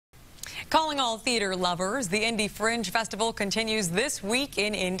Calling all theater lovers, the Indie Fringe Festival continues this week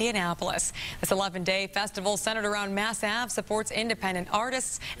in Indianapolis. This 11-day festival centered around Mass Ave supports independent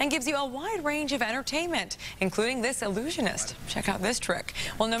artists and gives you a wide range of entertainment, including this illusionist. Check out this trick.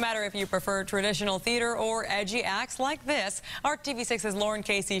 Well, no matter if you prefer traditional theater or edgy acts like this, our TV6's Lauren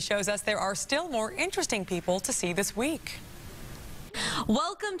Casey shows us there are still more interesting people to see this week.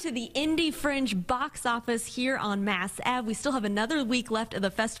 Welcome to the Indie Fringe box office here on Mass Ave. We still have another week left of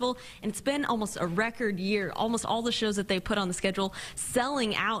the festival, and it's been almost a record year. Almost all the shows that they put on the schedule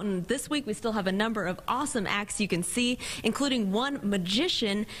selling out, and this week we still have a number of awesome acts you can see, including one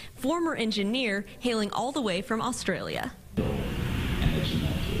magician, former engineer, hailing all the way from Australia.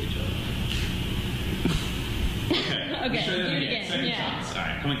 Okay, do it again. Yeah.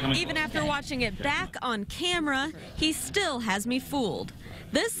 Right, Even after watching it back on camera, he still has me fooled.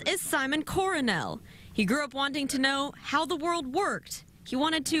 This is Simon Coronel. He grew up wanting to know how the world worked. He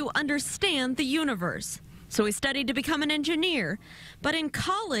wanted to understand the universe. So he studied to become an engineer. But in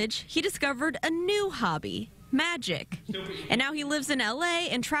college, he discovered a new hobby: magic. And now he lives in LA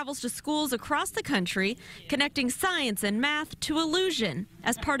and travels to schools across the country, connecting science and math to illusion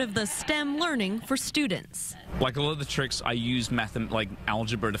as part of the STEM learning for students. Like a lot of the tricks, I use like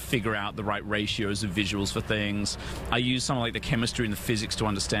algebra to figure out the right ratios of visuals for things. I use some like the chemistry and the physics to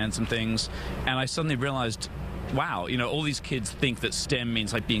understand some things. And I suddenly realized, wow, you know, all these kids think that STEM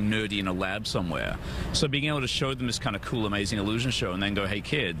means like being nerdy in a lab somewhere. So being able to show them this kind of cool, amazing illusion show and then go, hey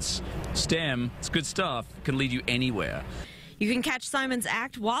kids, STEM, it's good stuff, it can lead you anywhere. You can catch Simon's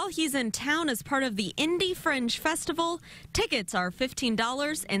act while he's in town as part of the Indie Fringe Festival. Tickets are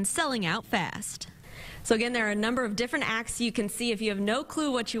 $15 and selling out fast. So again, there are a number of different acts you can see. If you have no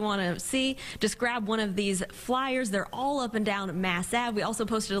clue what you want to see, just grab one of these flyers. They're all up and down Mass Ave. We also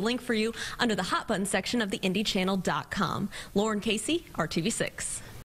posted a link for you under the hot button section of the IndieChannel.com. Lauren Casey, RTV6.